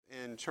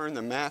turn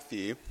to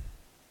Matthew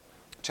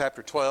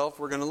chapter 12,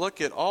 we're going to look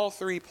at all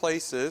three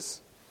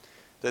places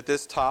that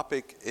this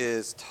topic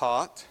is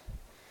taught.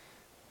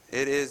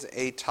 It is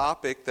a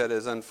topic that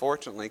has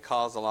unfortunately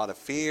caused a lot of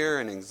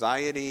fear and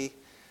anxiety,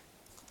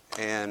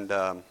 and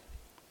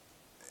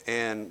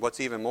what's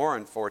even more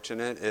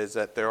unfortunate is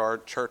that there are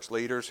church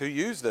leaders who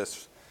use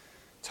this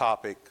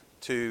topic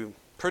to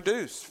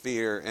produce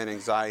fear and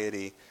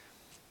anxiety.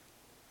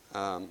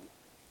 It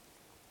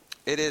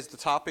is the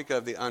topic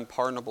of the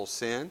unpardonable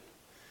sin.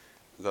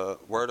 The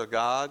Word of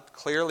God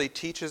clearly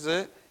teaches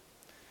it,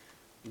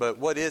 but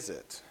what is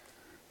it?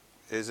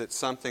 Is it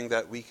something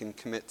that we can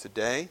commit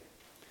today?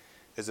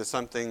 Is it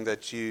something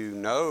that you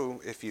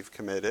know if you've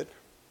committed?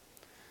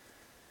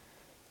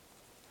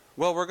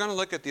 Well, we're going to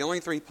look at the only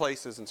three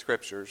places in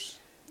Scriptures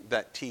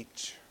that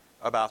teach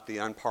about the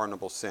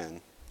unpardonable sin.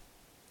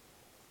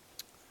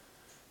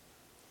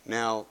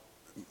 Now,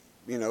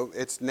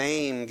 its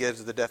name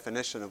gives the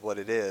definition of what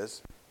it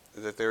is,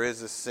 that there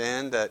is a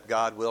sin that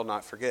God will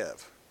not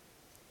forgive.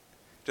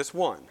 Just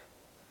one.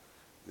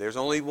 There's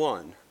only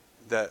one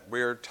that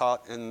we're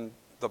taught in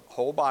the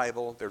whole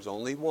Bible. There's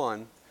only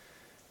one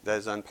that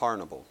is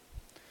unpardonable.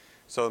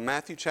 So in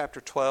Matthew chapter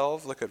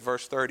 12, look at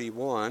verse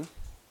 31.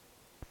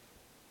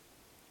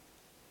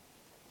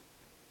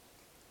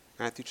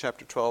 Matthew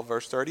chapter 12,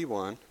 verse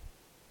 31.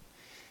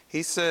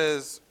 He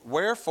says,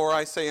 "Wherefore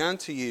I say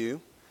unto you,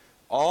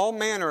 all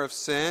manner of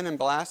sin and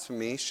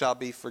blasphemy shall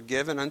be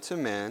forgiven unto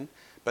men,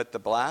 but the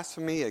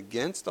blasphemy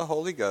against the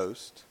Holy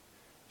Ghost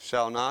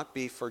shall not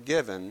be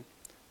forgiven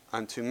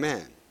unto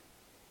men."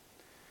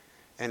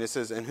 And it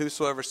says, "And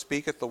whosoever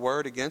speaketh the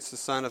word against the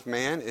Son of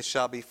Man, it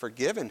shall be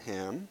forgiven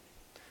him.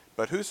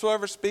 But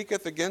whosoever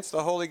speaketh against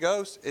the Holy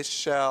Ghost, it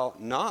shall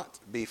not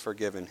be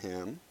forgiven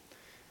him,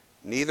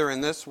 neither in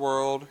this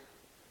world,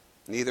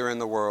 neither in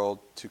the world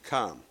to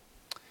come."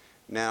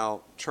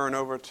 Now, turn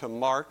over to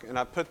Mark, and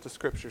I put the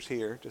scriptures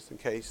here just in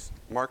case.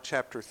 Mark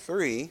chapter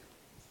 3.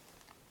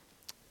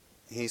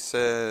 He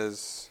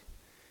says,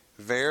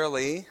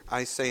 "Verily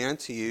I say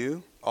unto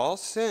you, all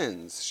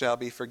sins shall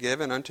be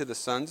forgiven unto the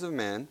sons of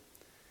men,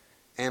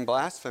 and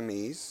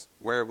blasphemies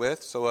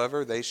wherewith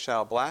soever they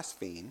shall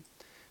blaspheme.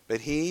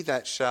 But he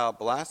that shall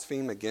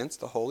blaspheme against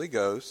the Holy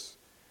Ghost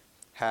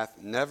hath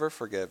never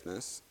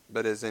forgiveness,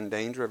 but is in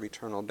danger of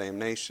eternal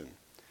damnation,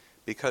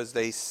 because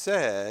they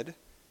said,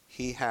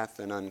 he hath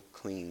an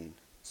unclean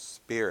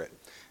spirit."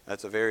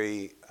 That's a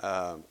very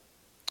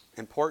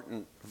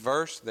important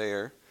verse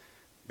there,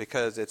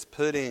 because it's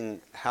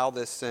putting how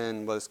this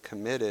sin was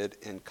committed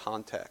in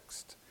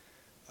context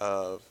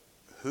of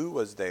who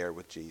was there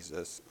with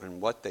Jesus and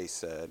what they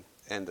said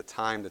and the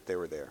time that they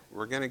were there.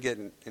 We're going to get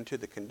into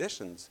the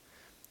conditions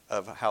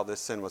of how this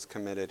sin was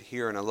committed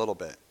here in a little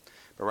bit.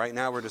 But right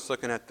now we're just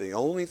looking at the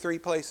only three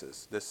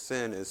places this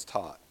sin is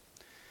taught.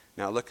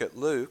 Now look at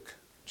Luke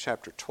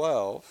chapter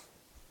 12.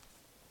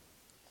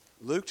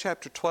 Luke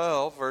chapter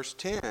 12 verse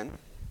 10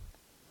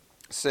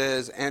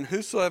 says, "And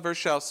whosoever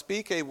shall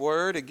speak a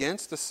word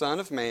against the Son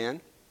of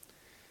Man,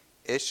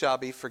 it shall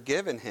be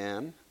forgiven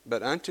him,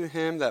 but unto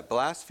him that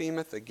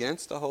blasphemeth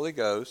against the Holy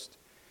Ghost,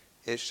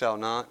 it shall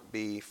not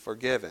be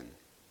forgiven."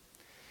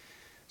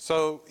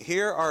 So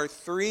here are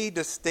three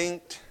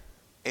distinct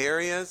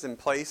areas and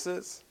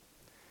places,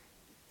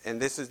 and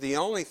this is the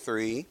only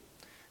three.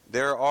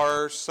 There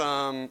are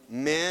some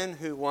men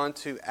who want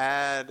to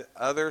add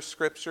other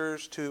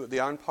scriptures to the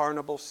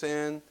unpardonable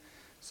sin,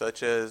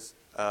 such as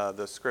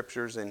the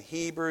scriptures in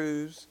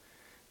Hebrews,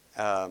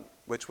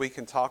 which we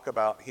can talk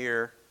about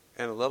here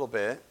in a little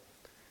bit.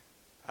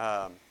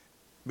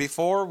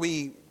 Before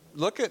we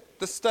look at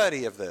the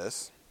study of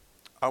this,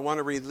 I want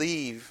to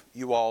relieve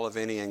you all of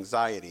any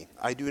anxiety.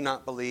 I do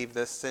not believe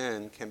this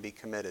sin can be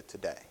committed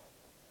today.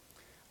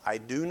 I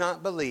do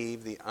not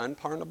believe the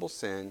unpardonable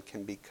sin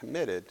can be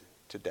committed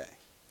today.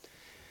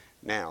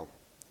 Now,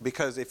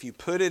 because if you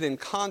put it in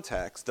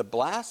context, the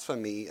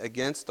blasphemy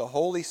against the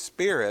Holy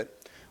Spirit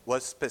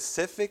was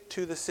specific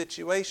to the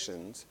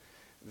situations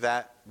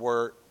that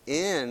were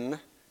in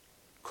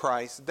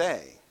Christ's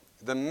day,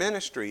 the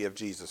ministry of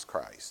Jesus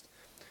Christ.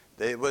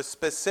 It was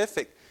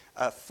specific.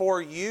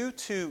 For you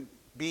to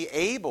be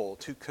able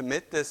to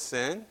commit this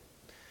sin,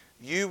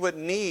 you would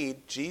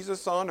need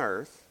Jesus on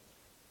earth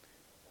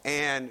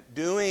and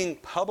doing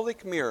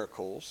public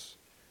miracles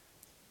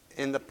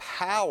in the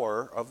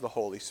power of the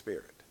Holy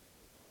Spirit.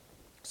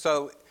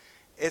 So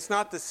it's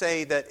not to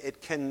say that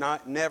it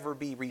cannot never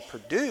be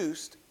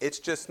reproduced. It's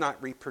just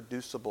not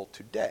reproducible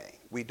today.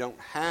 We don't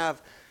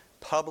have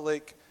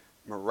public,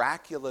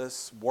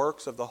 miraculous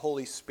works of the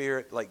Holy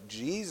Spirit like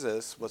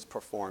Jesus was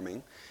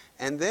performing.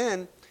 And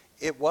then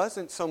it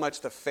wasn't so much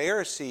the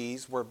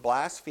Pharisees were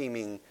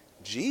blaspheming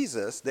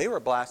Jesus. They were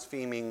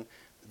blaspheming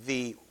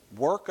the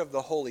work of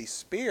the Holy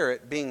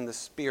Spirit being the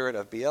spirit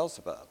of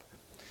Beelzebub.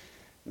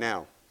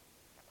 Now,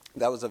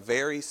 that was a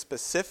very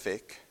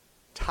specific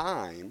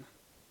time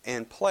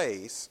and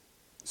place.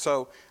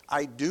 So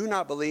I do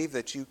not believe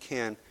that you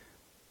can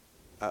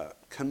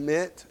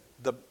commit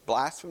the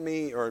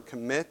blasphemy or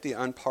commit the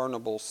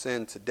unpardonable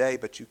sin today,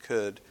 but you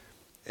could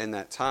in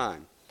that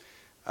time.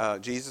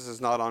 Jesus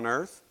is not on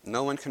earth.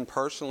 No one can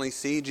personally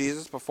see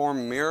Jesus perform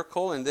a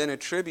miracle and then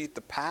attribute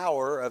the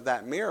power of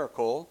that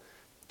miracle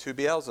to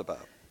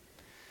Beelzebub.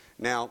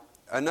 Now,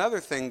 another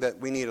thing that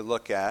we need to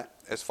look at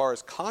as far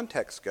as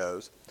context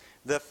goes,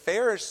 the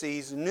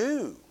Pharisees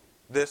knew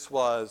this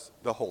was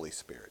the Holy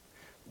Spirit.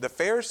 The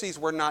Pharisees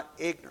were not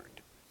ignorant.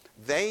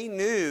 They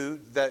knew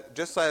that,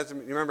 just as,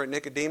 you remember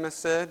Nicodemus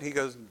said, he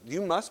goes,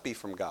 you must be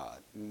from God.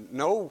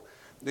 No,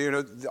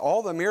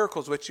 all the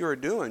miracles which you are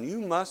doing, you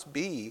must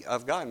be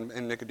of God.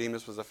 And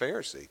Nicodemus was a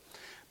Pharisee.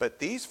 But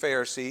these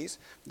Pharisees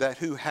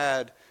who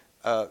had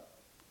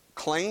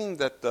claimed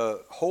that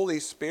the Holy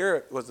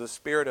Spirit was the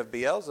spirit of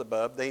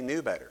Beelzebub, they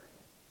knew better.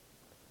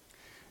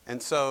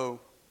 And so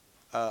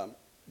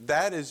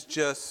that is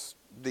just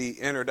the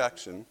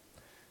introduction.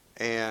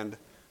 And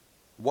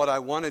what I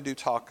wanted to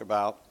talk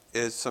about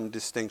is some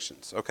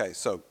distinctions. Okay,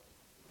 so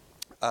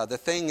the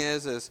thing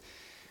is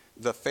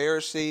the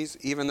Pharisees,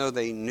 even though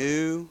they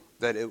knew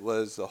that it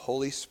was the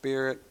Holy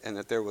Spirit and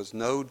that there was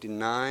no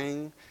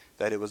denying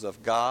that it was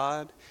of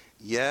God,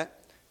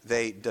 yet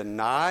they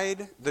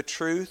denied the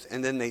truth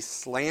and then they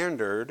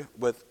slandered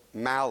with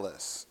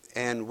malice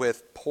and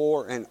with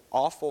poor and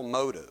awful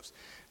motives.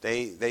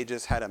 They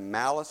just had a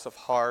malice of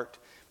heart,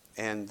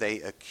 and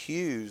they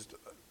accused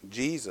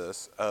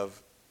Jesus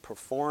of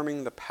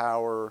performing the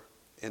power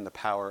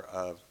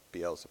of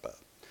Beelzebub.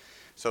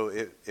 So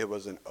it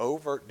was an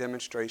overt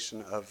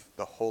demonstration of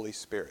the Holy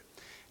Spirit.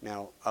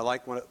 Now, I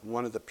like what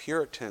one of the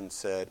Puritans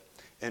said.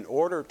 In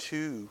order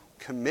to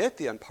commit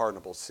the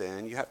unpardonable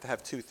sin, you have to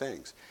have two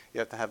things. You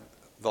have to have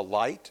the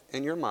light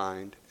in your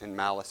mind and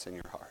malice in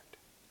your heart.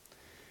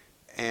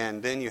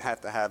 And then you have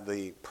to have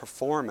the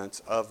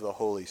performance of the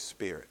Holy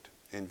Spirit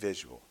in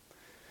visual.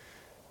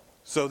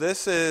 So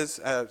this is,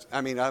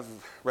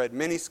 I've read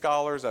many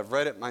scholars, I've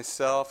read it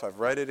myself, I've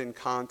read it in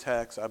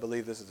context. I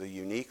believe this is a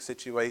unique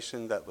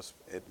situation that was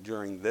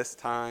during this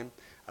time.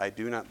 I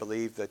do not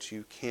believe that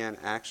you can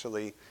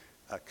actually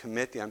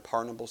commit the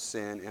unpardonable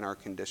sin in our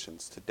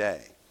conditions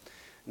today.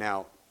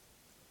 Now,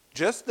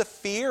 just the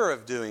fear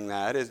of doing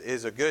that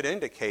is a good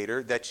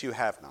indicator that you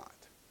have not.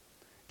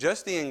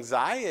 Just the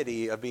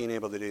anxiety of being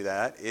able to do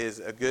that is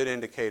a good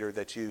indicator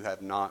that you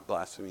have not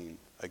blasphemed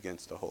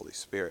against the Holy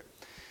Spirit.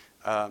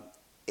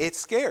 It's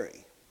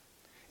scary.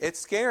 It's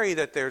scary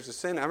that there's a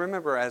sin. I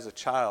remember as a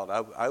child,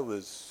 I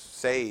was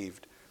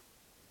saved,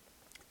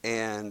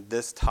 and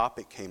this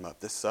topic came up,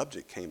 this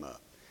subject came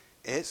up.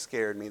 It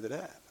scared me to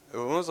death.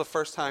 When was the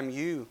first time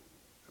you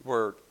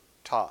were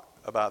taught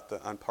about the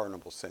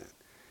unpardonable sin?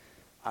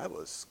 I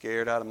was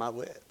scared out of my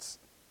wits.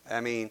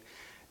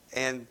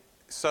 And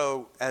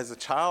so as a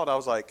child, I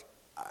was like,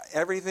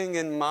 everything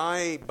in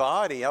my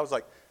body, I was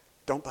like,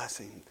 don't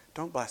blaspheme,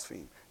 don't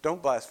blaspheme,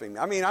 don't blaspheme.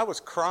 I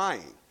was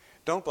crying,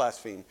 don't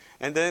blaspheme.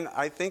 And then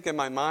I think in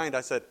my mind,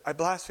 I said, I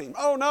blaspheme.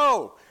 Oh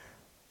no!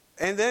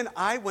 And then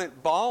I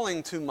went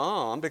bawling to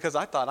Mom because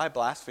I thought I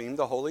blasphemed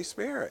the Holy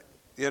Spirit,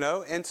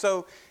 And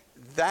so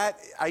that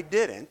I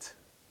didn't.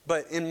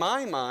 But in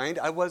my mind,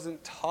 I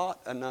wasn't taught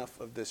enough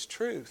of this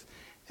truth.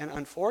 And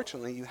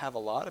unfortunately, you have a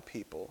lot of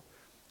people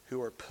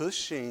who are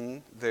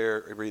pushing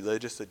their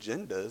religious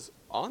agendas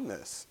on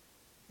this,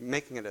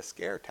 making it a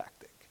scare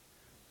tactic.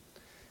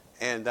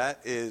 And that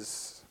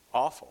is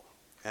awful.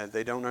 And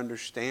they don't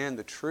understand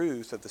the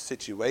truth of the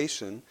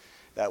situation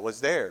that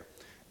was there.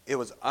 It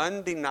was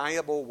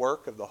undeniable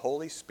work of the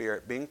Holy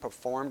Spirit being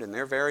performed in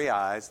their very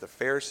eyes. The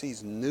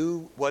Pharisees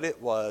knew what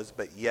it was,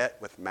 but yet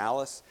with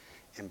malice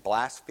and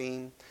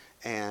blaspheme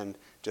and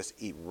just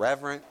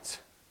irreverent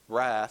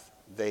wrath,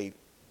 they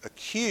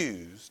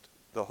accused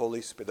the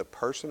Holy Spirit, the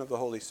person of the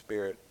Holy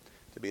Spirit,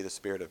 to be the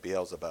spirit of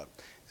Beelzebub.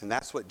 And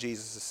that's what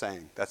Jesus is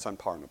saying. That's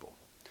unpardonable.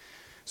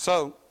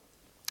 So,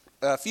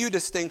 a few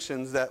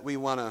distinctions that we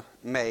want to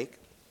make.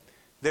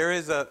 There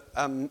is a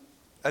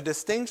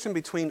distinction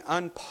between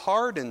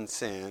unpardoned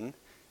sin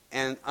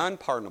and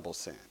unpardonable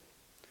sin.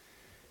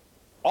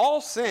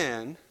 All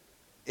sin,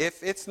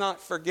 if it's not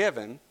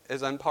forgiven,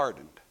 is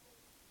unpardoned.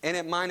 And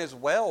it might as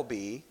well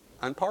be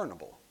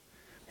unpardonable.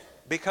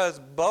 Because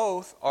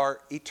both are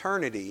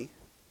eternity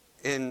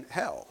in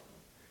hell.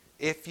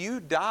 If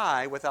you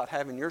die without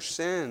having your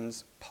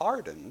sins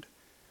pardoned,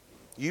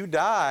 you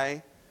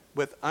die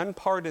with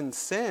unpardoned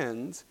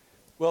sins,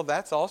 well,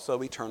 that's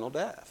also eternal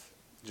death,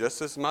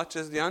 just as much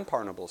as the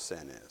unpardonable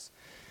sin is.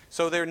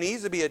 So there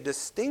needs to be a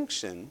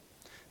distinction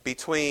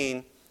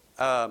between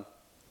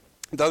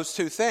those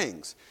two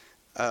things.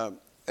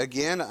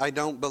 Again, I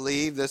don't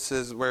believe this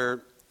is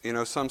where,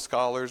 some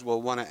scholars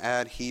will want to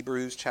add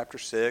Hebrews chapter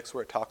 6,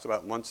 where it talks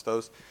about once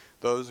those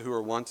who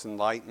were once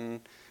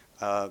enlightened,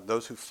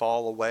 those who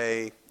fall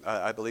away.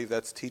 I believe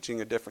that's teaching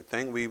a different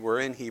thing. We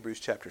were in Hebrews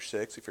chapter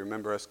 6, if you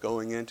remember us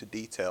going into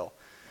detail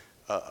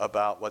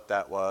about what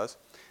that was.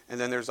 And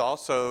then there's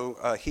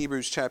also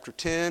Hebrews chapter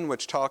 10,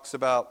 which talks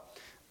about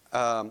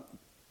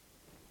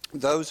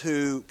those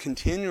who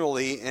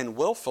continually and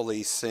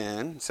willfully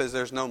sin. It says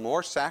there's no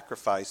more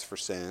sacrifice for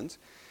sins.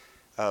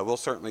 We'll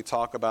certainly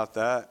talk about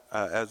that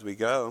as we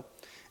go.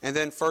 And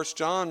then 1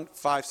 John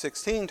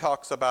 5:16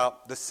 talks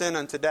about the sin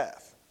unto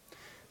death.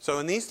 So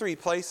in these three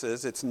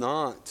places, it's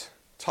not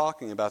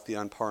talking about the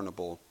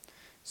unpardonable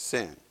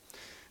sin.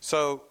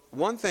 So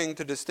one thing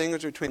to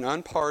distinguish between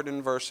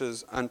unpardoned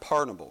versus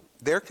unpardonable.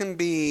 There can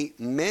be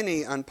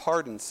many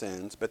unpardoned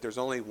sins, but there's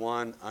only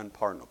one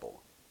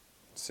unpardonable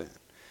sin.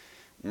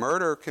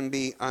 Murder can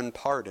be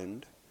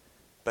unpardoned,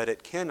 but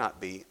it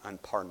cannot be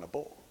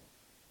unpardonable.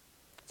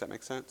 Does that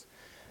make sense?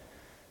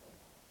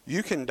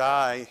 You can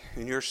die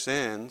in your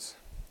sins,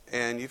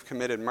 and you've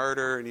committed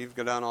murder, and you've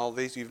done all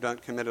these,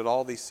 committed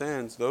all these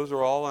sins. Those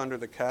are all under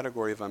the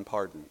category of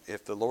unpardoned.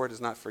 If the Lord has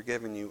not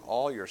forgiven you,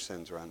 all your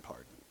sins are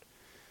unpardoned.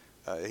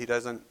 He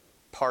doesn't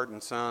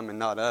pardon some and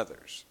not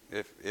others.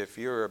 If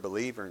you're a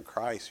believer in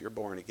Christ, you're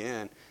born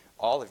again,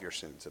 all of your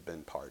sins have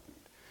been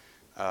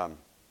pardoned.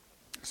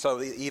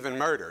 So even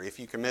murder, if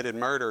you committed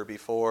murder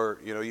before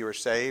you were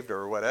saved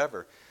or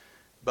whatever,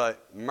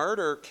 but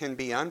murder can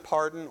be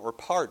unpardoned or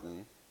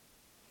pardoned,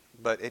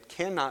 but it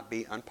cannot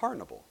be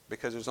unpardonable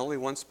because there's only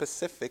one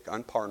specific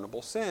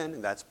unpardonable sin,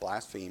 and that's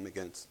blaspheme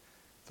against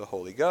the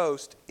Holy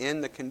Ghost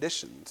in the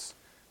conditions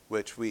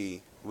which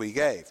we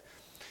gave.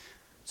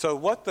 So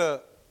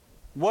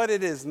what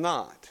it is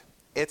not,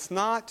 it's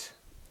not,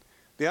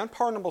 the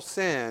unpardonable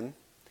sin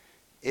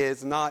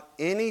is not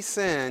any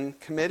sin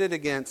committed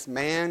against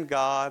man,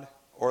 God,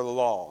 or the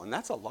law. And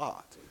that's a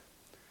lot.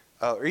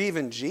 Or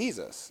even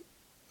Jesus.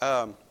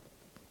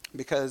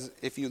 Because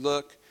if you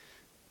look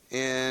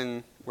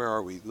in, where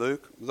are we?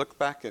 Luke? Look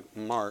back at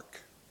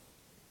Mark.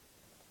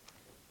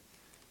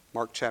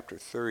 Mark chapter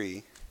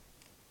 3.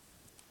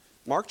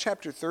 Mark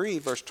chapter 3,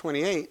 verse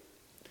 28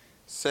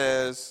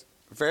 says,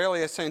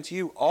 "Verily I say unto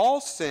you,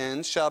 all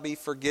sins shall be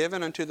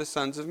forgiven unto the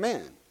sons of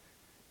men,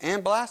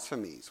 and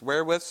blasphemies,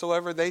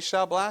 wherewithsoever they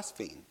shall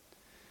blaspheme."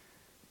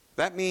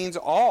 That means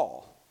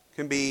all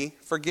can be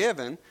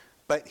forgiven,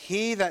 but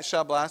he that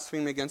shall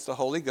blaspheme against the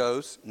Holy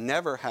Ghost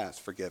never has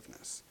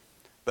forgiveness,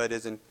 but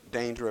is in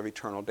danger of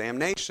eternal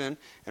damnation.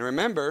 And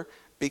remember,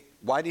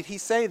 why did he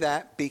say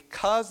that?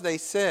 Because they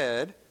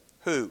said,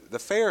 who? The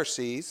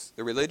Pharisees,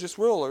 the religious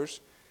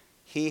rulers,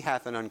 he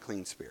hath an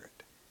unclean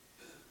spirit.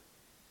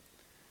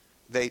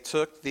 They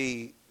took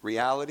the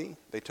reality,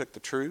 they took the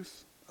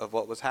truth of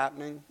what was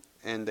happening,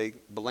 and they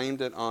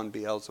blamed it on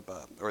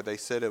Beelzebub, or they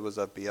said it was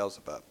of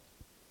Beelzebub.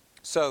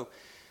 So,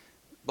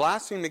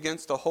 blasphemy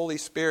against the Holy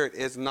Spirit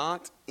is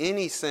not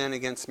any sin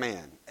against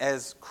man,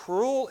 as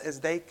cruel as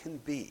they can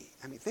be.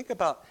 I mean, think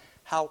about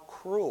how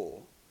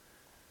cruel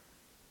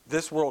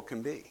this world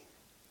can be.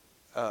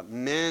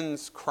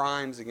 Men's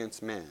crimes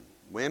against men,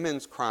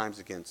 women's crimes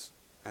against,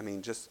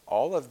 just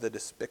all of the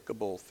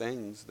despicable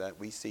things that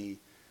we see,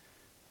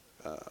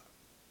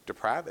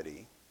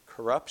 depravity,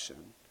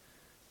 corruption,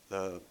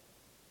 the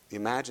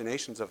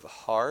imaginations of the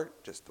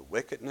heart, just the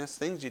wickedness,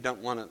 things you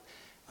don't want to,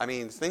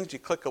 things you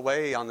click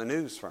away on the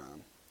news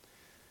from.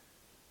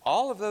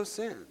 All of those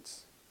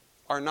sins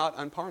are not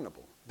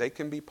unpardonable. They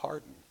can be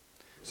pardoned.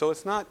 So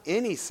it's not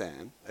any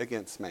sin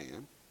against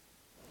man.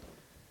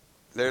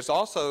 There's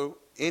also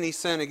any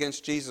sin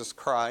against Jesus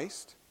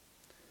Christ.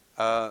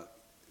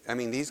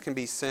 These can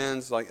be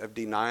sins like of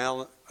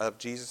denial of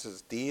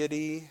Jesus'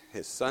 deity,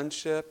 his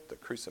sonship, the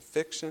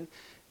crucifixion,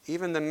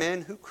 even the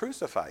men who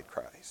crucified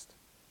Christ.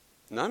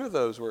 None of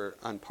those were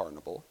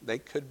unpardonable. They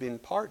could have been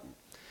pardoned.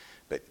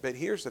 But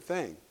here's the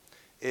thing,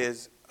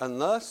 is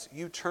unless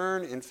you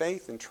turn in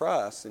faith and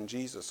trust in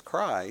Jesus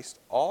Christ,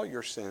 all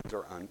your sins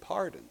are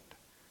unpardoned.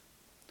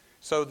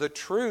 So the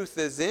truth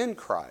is in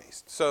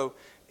Christ. So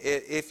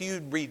if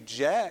you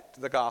reject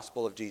the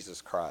gospel of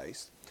Jesus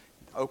Christ,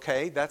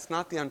 okay, that's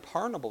not the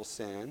unpardonable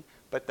sin,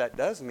 but that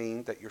does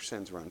mean that your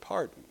sins are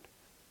unpardoned.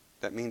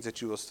 That means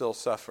that you will still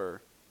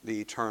suffer the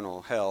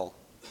eternal hell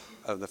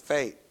of the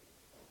fate.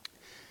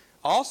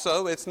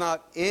 Also, it's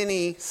not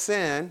any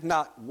sin,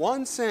 not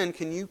one sin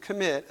can you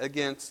commit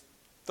against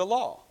the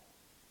law.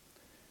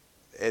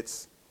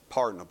 It's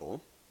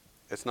pardonable.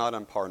 It's not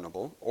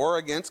unpardonable. Or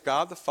against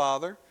God the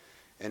Father.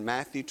 In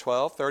Matthew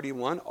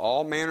 12:31,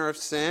 all manner of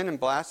sin and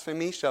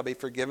blasphemy shall be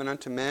forgiven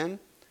unto men,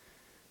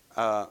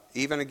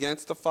 even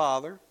against the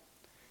Father.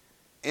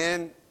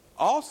 And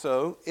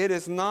also, it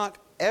is not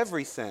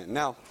every sin.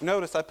 Now,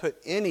 notice I put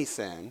any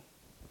sin,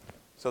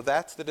 so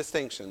that's the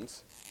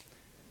distinctions.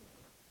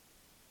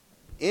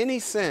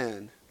 Any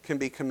sin can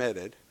be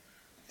committed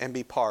and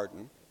be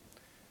pardoned.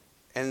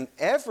 And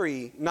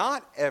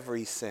not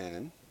every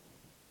sin,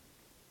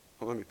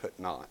 well, let me put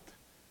not.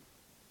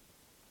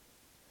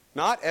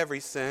 Not every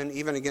sin,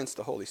 even against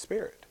the Holy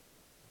Spirit.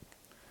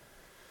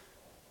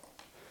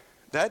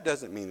 That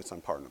doesn't mean it's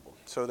unpardonable.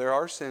 So there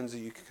are sins that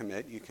you can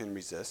commit, you can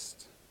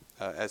resist.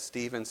 As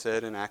Stephen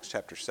said in Acts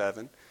chapter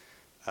 7.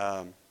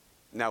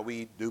 Now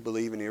we do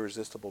believe in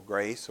irresistible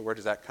grace, so where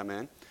does that come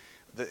in?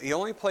 The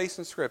only place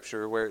in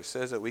Scripture where it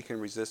says that we can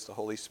resist the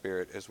Holy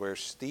Spirit is where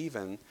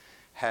Stephen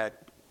had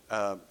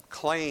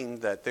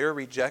claimed that their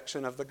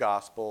rejection of the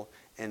gospel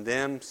and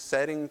them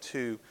setting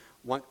to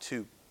want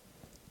to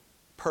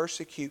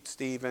persecute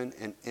Stephen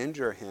and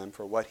injure him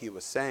for what he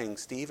was saying,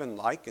 Stephen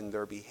likened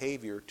their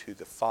behavior to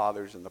the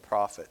fathers and the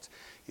prophets.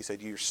 He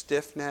said, you're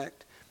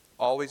stiff-necked,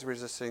 always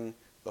resisting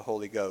the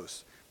Holy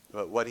Ghost.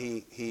 But what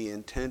he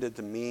intended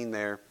to mean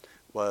there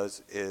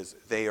is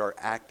they are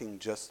acting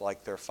just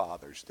like their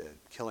fathers did,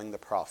 killing the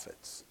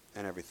prophets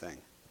and everything.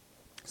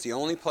 It's the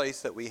only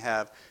place that we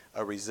have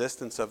a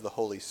resistance of the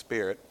Holy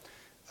Spirit.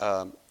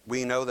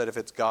 We know that if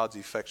it's God's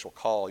effectual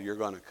call, you're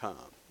going to come.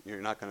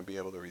 You're not going to be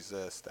able to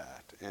resist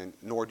that, and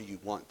nor do you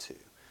want to.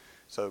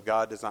 So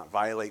God does not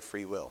violate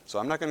free will. So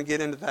I'm not going to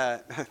get into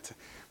that,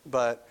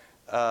 but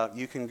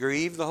you can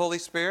grieve the Holy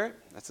Spirit.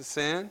 That's a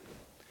sin.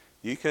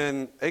 You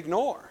can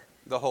ignore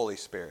the Holy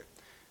Spirit.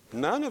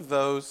 None of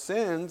those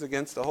sins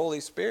against the Holy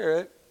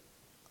Spirit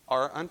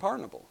are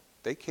unpardonable.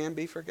 They can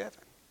be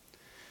forgiven.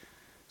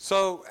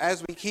 So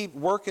as we keep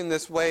working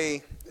this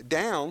way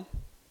down,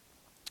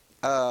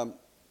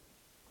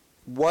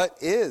 what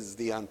is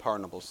the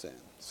unpardonable sin?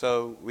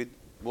 So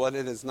what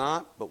it is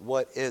not, but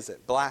what is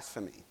it?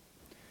 Blasphemy.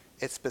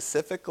 It's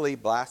specifically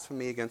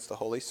blasphemy against the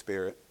Holy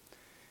Spirit.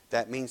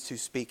 That means to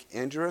speak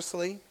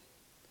injuriously,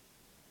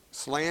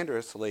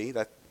 slanderously,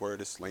 that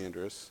word is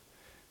slanderous,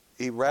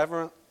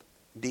 irreverent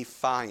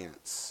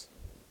defiance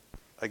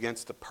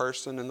against the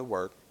person and the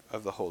work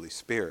of the Holy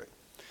Spirit.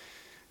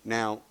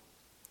 Now,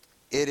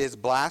 it is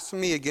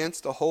blasphemy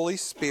against the Holy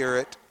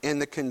Spirit in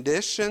the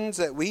conditions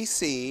that we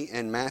see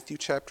in Matthew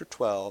chapter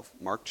 12,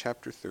 Mark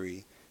chapter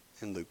 3,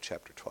 and Luke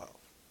chapter 12.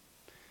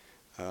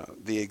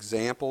 The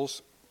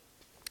examples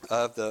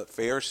of the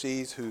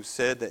Pharisees who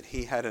said that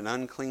he had an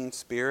unclean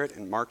spirit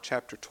in Mark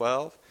chapter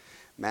 12,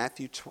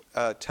 Matthew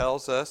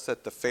tells us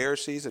that the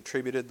Pharisees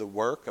attributed the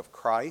work of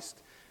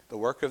Christ, the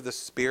work of the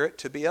Spirit,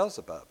 to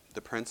Beelzebub,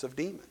 the prince of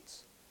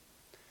demons.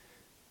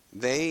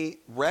 The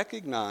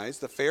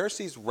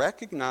Pharisees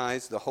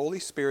recognized the Holy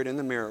Spirit in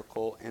the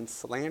miracle and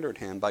slandered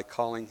him by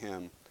calling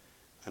him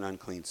an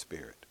unclean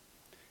spirit.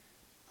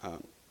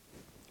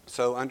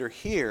 So under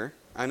here,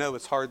 I know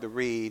it's hard to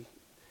read.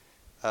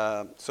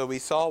 So we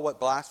saw what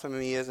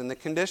blasphemy is, and the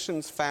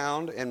conditions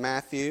found in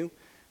Matthew,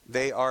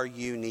 they are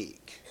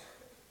unique.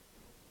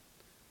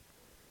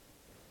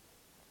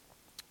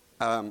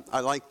 I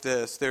like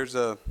this. There's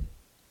a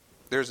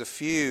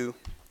few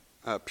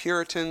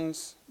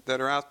Puritans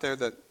that are out there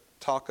that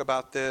talk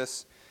about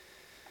this.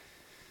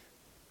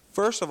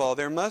 First of all,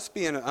 there must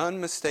be an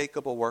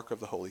unmistakable work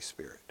of the Holy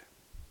Spirit.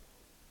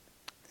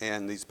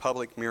 And these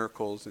public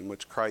miracles in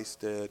which Christ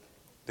did,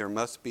 there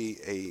must be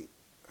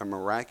a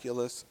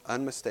miraculous,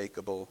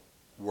 unmistakable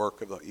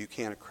work of the, you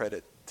can't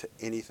accredit to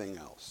anything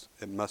else.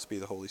 It must be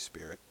the Holy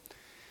Spirit.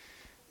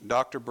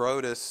 Dr.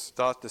 Brodus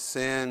thought the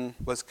sin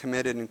was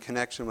committed in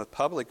connection with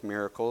public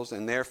miracles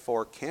and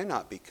therefore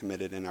cannot be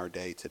committed in our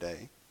day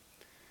today.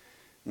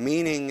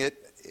 Meaning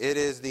it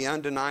is the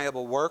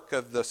undeniable work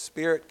of the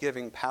Spirit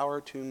giving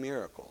power to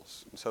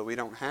miracles. So we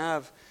don't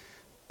have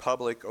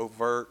public,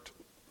 overt,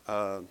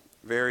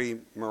 very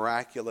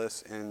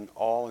miraculous and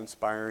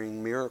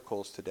awe-inspiring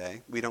miracles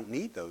today. We don't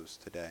need those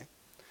today.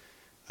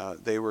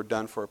 They were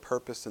done for a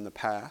purpose in the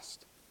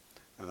past.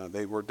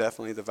 They were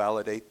definitely to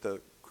validate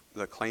the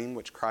claim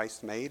which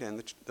Christ made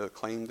and the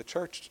claim the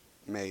church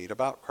made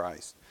about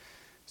Christ.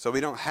 So we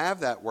don't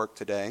have that work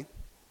today.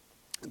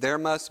 There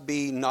must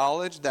be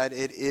knowledge that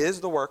it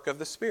is the work of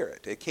the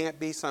Spirit. It can't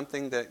be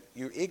something that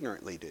you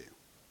ignorantly do.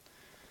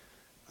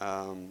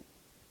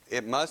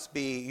 It must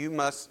be, you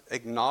must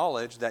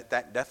acknowledge that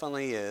that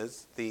definitely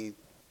is the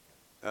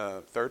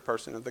third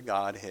person of the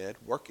Godhead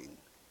working.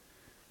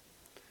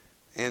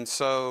 And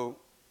so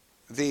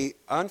the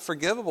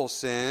unforgivable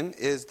sin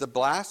is the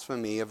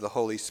blasphemy of the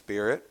Holy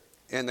Spirit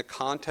in the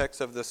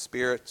context of the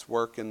Spirit's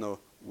work in the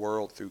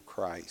world through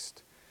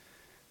Christ.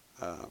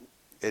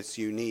 It's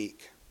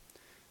unique.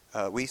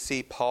 We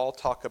see Paul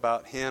talk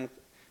about him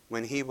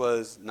when he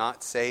was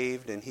not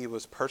saved and he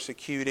was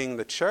persecuting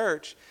the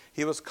church.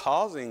 He was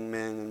causing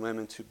men and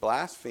women to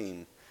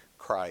blaspheme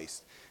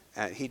Christ.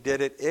 He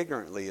did it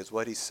ignorantly, is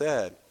what he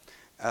said.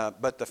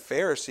 But the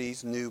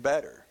Pharisees knew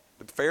better.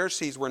 The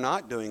Pharisees were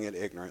not doing it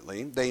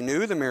ignorantly. They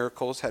knew the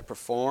miracles had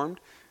performed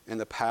in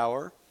the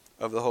power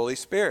of the Holy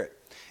Spirit.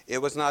 It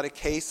was not a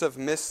case of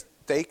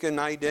mistaken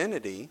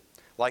identity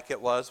like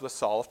it was with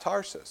Saul of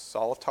Tarsus.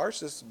 Saul of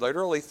Tarsus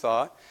literally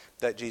thought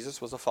that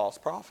Jesus was a false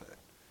prophet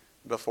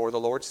before the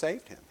Lord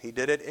saved him. He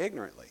did it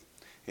ignorantly.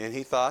 And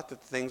he thought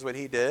that the things what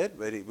he did,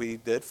 we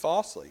did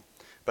falsely.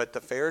 But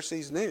the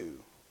Pharisees knew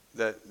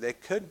that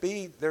it could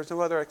be, there's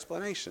no other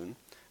explanation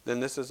than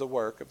this is a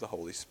work of the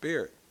Holy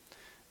Spirit.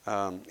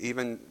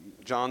 Even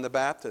John the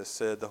Baptist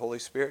said the Holy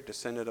Spirit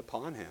descended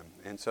upon him.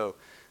 And so,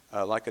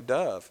 like a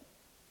dove.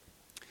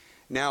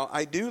 Now,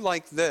 I do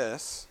like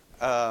this.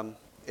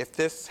 If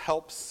this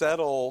helps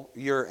settle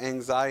your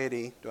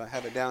anxiety, do I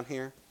have it down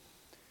here?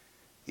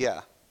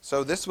 Yeah.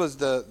 So this was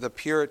the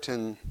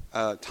Puritan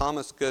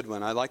Thomas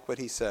Goodwin. I like what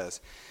he says.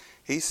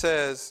 He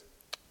says,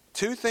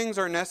 2 things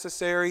are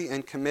necessary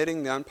in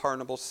committing the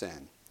unpardonable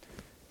sin.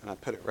 And I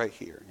put it right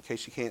here in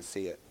case you can't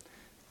see it.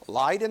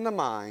 Light in the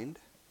mind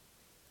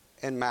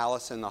and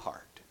malice in the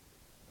heart.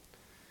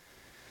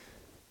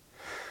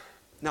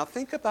 Now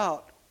think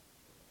about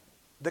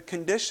the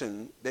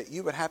condition that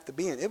you would have to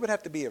be in. It would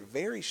have to be a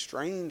very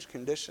strange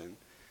condition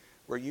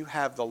where you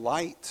have the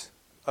light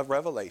of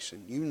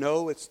revelation. You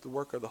know it's the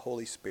work of the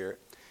Holy Spirit,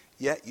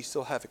 yet you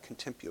still have a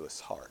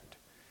contemptuous heart.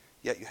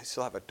 Yet you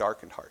still have a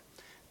darkened heart.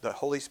 The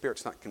Holy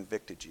Spirit's not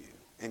convicted you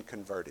and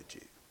converted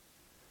you.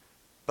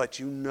 But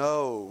you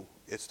know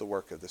it's the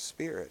work of the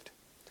Spirit.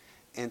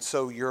 And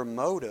so your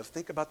motive,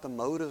 think about the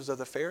motives of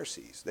the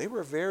Pharisees. They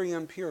were very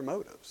impure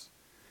motives.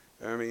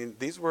 I mean,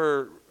 these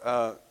were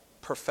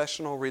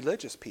professional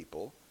religious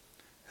people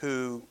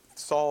who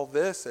saw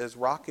this as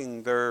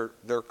rocking their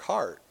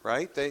cart,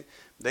 right?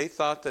 They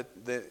thought that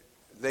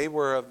they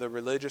were of the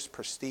religious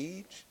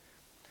prestige.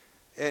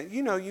 And,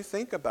 you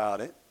think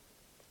about it,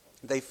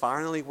 they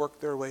finally worked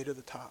their way to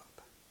the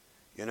top.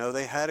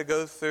 They had to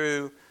go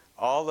through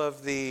all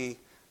of the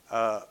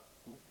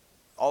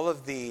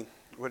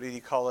what did he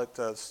call it?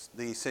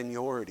 The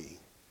seniority.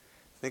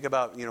 Think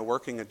about,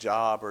 working a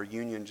job or a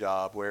union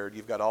job where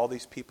you've got all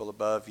these people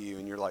above you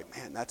and you're like,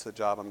 man, that's the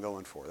job I'm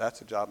going for. That's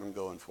the job I'm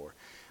going for.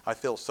 I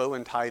feel so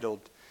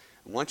entitled.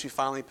 Once you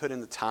finally put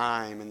in the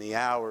time and the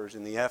hours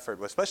and the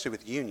effort, especially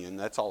with union,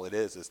 that's all it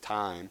is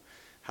time,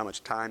 how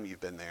much time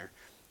you've been there.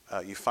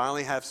 You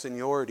finally have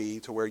seniority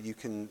to where you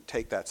can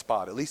take that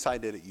spot. At least I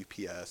did at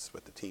UPS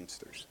with the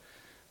Teamsters.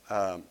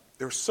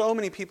 There were so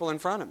many people in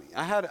front of me.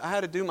 I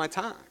had to do my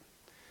time.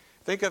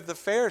 Think of the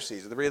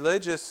Pharisees, the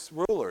religious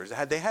rulers.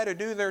 They had to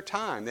do their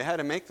time. They had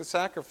to make the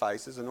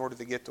sacrifices in order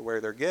to get to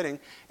where they're getting.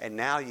 And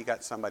now you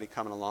got somebody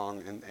coming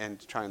along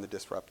and trying to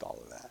disrupt all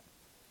of that.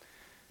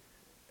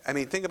 I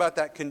mean, think about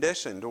that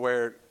condition to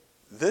where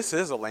this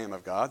is a Lamb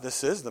of God.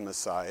 This is the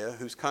Messiah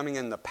who's coming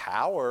in the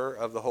power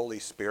of the Holy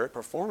Spirit,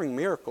 performing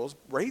miracles,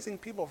 raising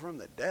people from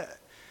the dead.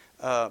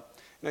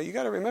 Now, you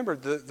got to remember,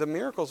 the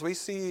miracles we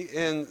see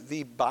in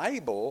the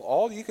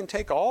Bible, you can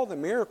take all the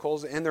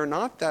miracles, and they're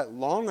not that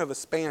long of a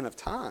span of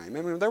time.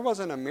 I mean, there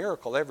wasn't a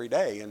miracle every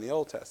day in the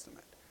Old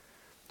Testament.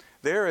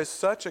 There is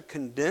such a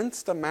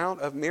condensed amount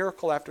of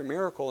miracle after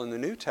miracle in the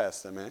New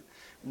Testament,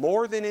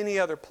 more than any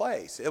other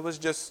place. It was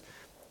just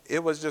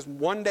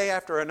one day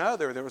after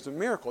another, there was a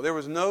miracle. There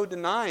was no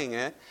denying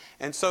it.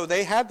 And so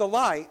they had the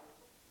light.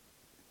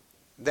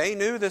 They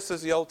knew this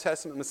is the Old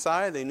Testament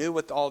Messiah. They knew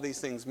what all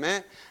these things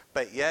meant.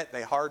 But yet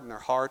they hardened their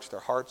hearts. Their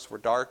hearts were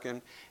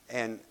darkened.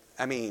 And,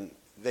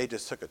 they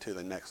just took it to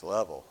the next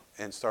level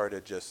and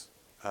started just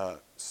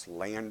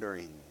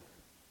slandering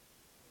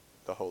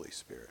the Holy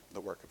Spirit,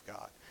 the work of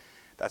God.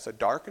 That's a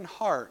darkened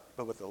heart,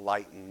 but with a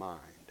lightened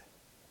mind.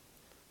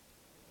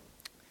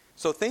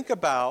 So think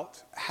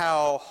about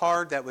how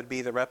hard that would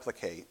be to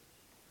replicate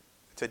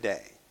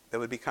today. That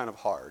would be kind of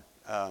hard,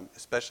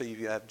 especially if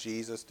you have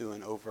Jesus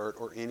doing overt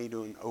or any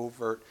doing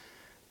overt,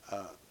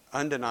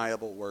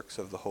 undeniable works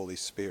of the Holy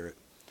Spirit.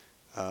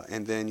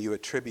 And then you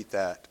attribute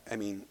that,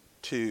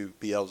 to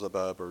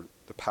Beelzebub or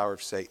the power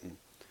of Satan.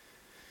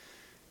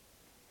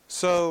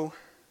 So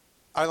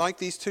I like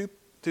these two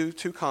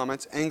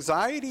comments.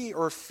 Anxiety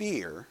or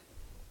fear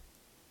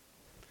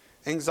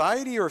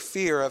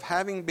of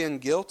having been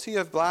guilty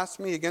of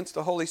blasphemy against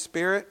the Holy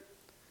Spirit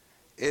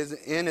is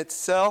in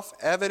itself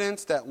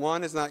evidence that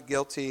one is not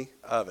guilty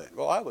of it.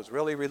 Well, I was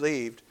really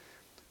relieved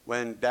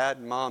when Dad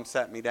and Mom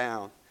sat me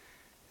down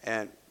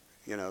and,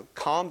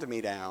 calmed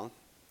me down,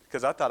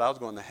 because I thought I was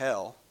going to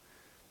hell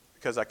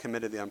because I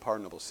committed the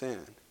unpardonable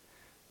sin.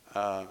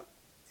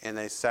 And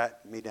they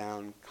sat me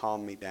down,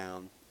 calmed me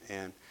down,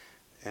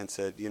 and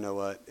said, you know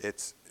what,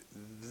 it's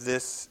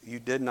this, you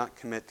did not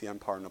commit the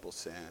unpardonable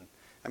sin.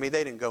 They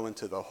didn't go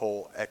into the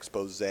whole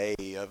expose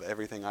of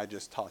everything I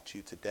just taught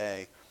you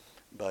today,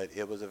 but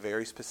it was a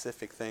very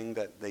specific thing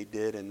that they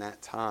did in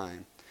that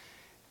time.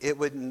 It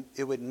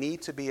would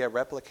need to be a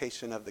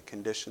replication of the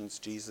conditions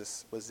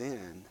Jesus was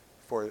in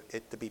for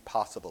it to be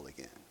possible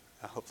again.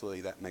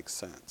 Hopefully that makes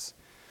sense.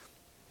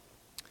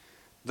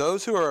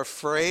 Those who are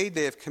afraid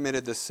they have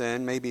committed the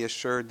sin may be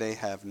assured they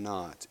have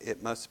not.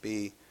 It must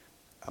be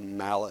a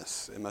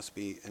malice. It must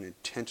be an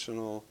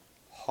intentional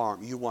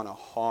harm. You want to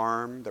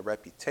harm the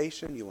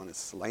reputation. You want to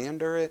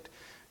slander it.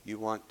 You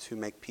want to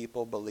make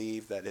people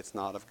believe that it's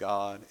not of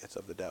God, it's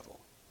of the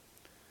devil.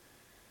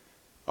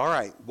 All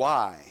right,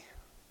 why?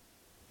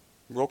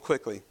 Real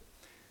quickly.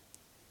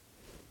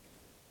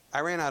 I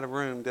ran out of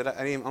room. I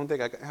don't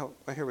think I got...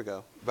 Oh, here we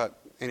go. But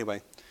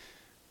anyway.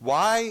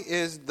 Why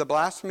is the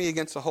blasphemy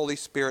against the Holy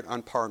Spirit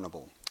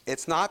unpardonable?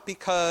 It's not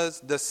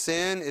because the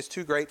sin is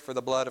too great for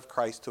the blood of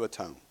Christ to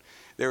atone.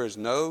 There is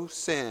no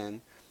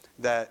sin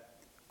that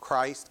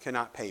Christ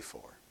cannot pay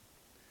for.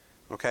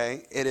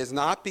 Okay? It is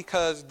not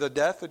because the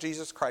death of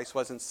Jesus Christ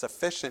wasn't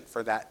sufficient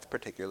for that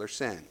particular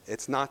sin.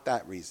 It's not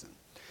that reason.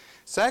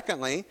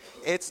 Secondly,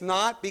 it's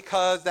not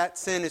because that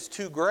sin is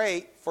too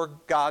great for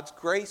God's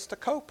grace to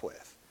cope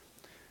with.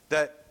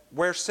 That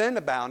where sin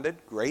abounded,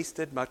 grace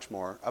did much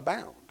more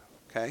abound.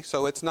 Okay?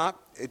 So it's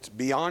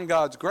beyond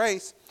God's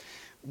grace.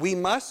 We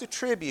must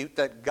attribute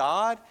that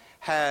God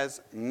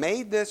has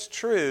made this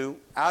true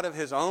out of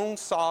his own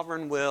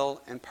sovereign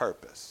will and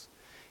purpose.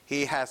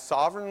 He has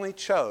sovereignly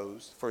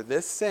chose for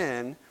this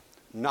sin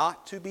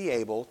not to be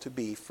able to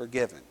be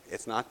forgiven.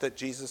 It's not that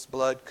Jesus'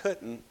 blood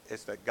couldn't,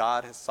 it's that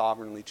God has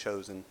sovereignly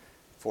chosen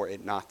for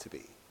it not to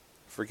be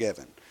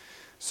forgiven.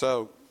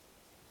 So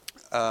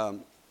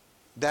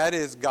That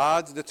is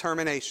God's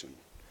determination.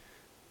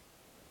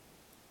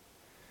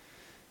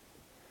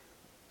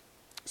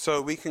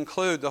 So we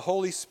conclude the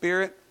Holy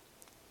Spirit,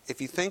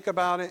 if you think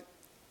about it,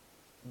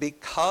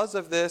 because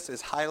of this,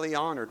 is highly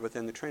honored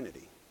within the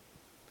Trinity.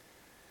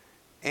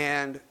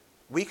 And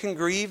we can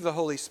grieve the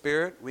Holy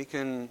Spirit. We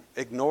can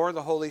ignore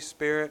the Holy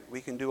Spirit. We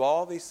can do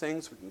all these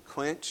things. We can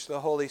quench the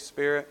Holy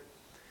Spirit.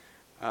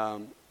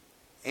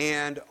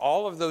 And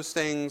all of those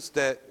things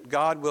that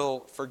God will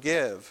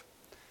forgive.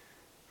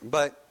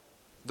 But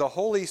the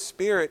Holy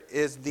Spirit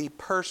is the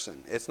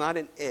person. It's not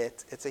an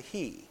it, it's a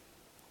he.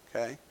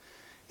 Okay?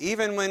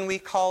 Even when we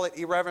call it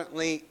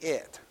irreverently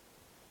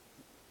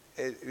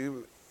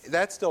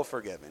that's still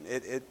forgiven.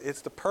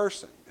 It's the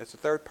person. It's the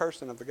third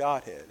person of the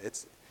Godhead.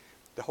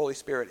 The Holy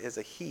Spirit is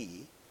a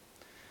he.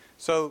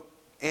 So,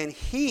 and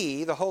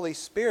he, the Holy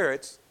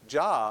Spirit's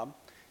job,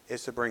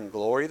 is to bring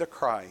glory to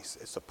Christ.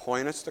 It's to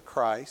point us to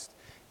Christ.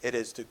 It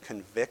is to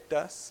convict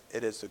us.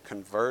 It is to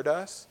convert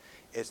us.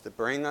 It's to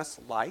bring us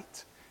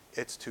light.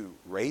 It's to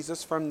raise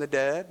us from the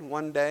dead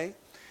one day.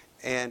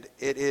 And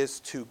it is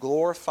to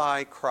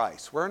glorify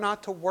Christ. We're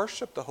not to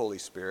worship the Holy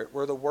Spirit.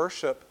 We're to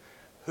worship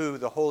who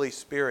the Holy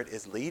Spirit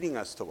is leading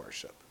us to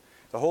worship.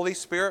 The Holy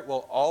Spirit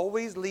will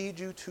always lead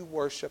you to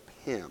worship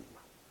Him,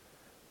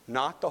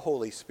 not the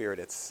Holy Spirit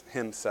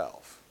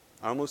Himself.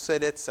 I almost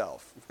said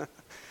itself.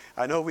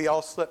 I know we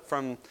all slip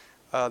from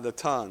the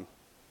tongue.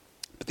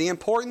 But the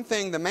important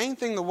thing, the main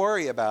thing to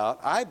worry about,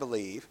 I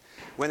believe,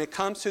 when it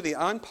comes to the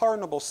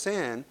unpardonable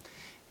sin,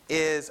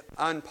 is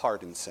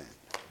unpardoned sin.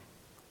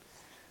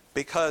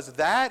 Because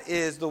that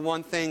is the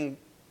one thing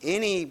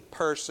any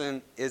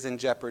person is in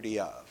jeopardy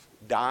of.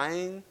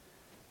 Dying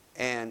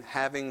and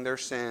having their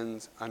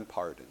sins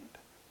unpardoned.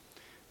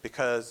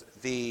 Because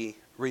the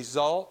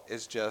result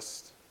is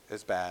just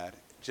as bad,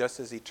 just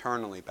as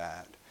eternally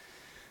bad.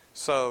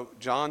 So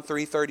John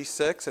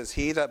 3:36 says,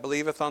 He that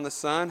believeth on the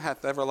Son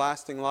hath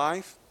everlasting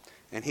life,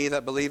 and he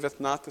that believeth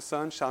not the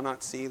Son shall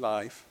not see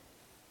life,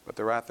 but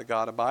the wrath of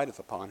God abideth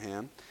upon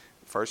him.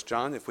 1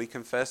 John, if we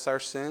confess our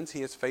sins,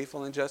 He is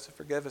faithful and just to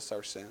forgive us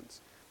our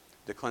sins,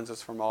 to cleanse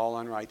us from all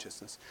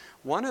unrighteousness.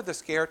 One of the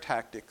scare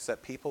tactics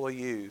that people will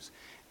use,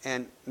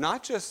 and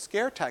not just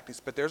scare tactics,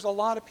 but there's a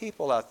lot of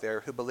people out there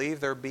who believe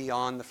they're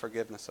beyond the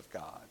forgiveness of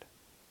God.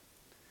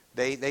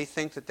 They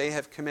think that they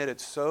have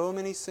committed so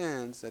many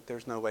sins that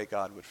there's no way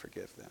God would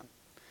forgive them.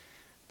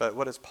 But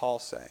what does Paul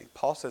say?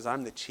 Paul says,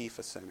 I'm the chief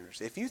of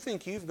sinners. If you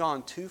think you've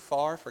gone too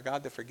far for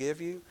God to forgive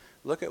you,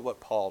 look at what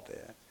Paul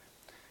did.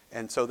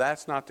 And so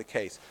that's not the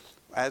case.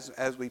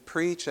 As we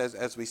preach,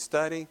 as we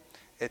study,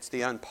 it's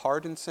the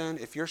unpardoned sin.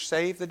 If you're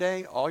saved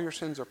today, all your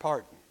sins are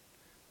pardoned.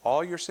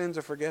 All your sins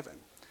are forgiven.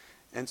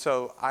 And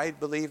so I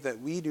believe that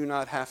we do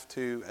not have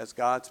to, as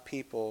God's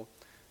people,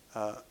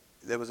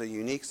 there was a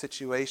unique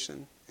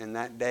situation in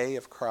that day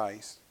of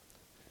Christ.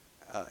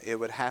 It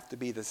would have to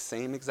be the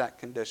same exact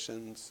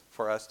conditions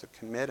for us to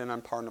commit an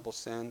unpardonable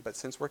sin. But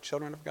since we're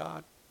children of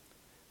God,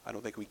 I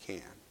don't think we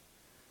can.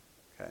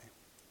 Okay.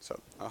 So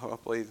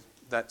hopefully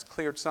that's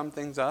cleared some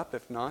things up.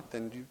 If not,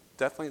 then you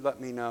definitely let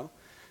me know,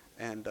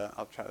 and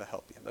I'll try to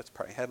help you. Let's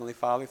pray. Heavenly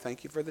Father,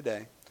 thank you for the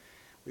day.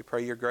 We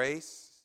pray your grace.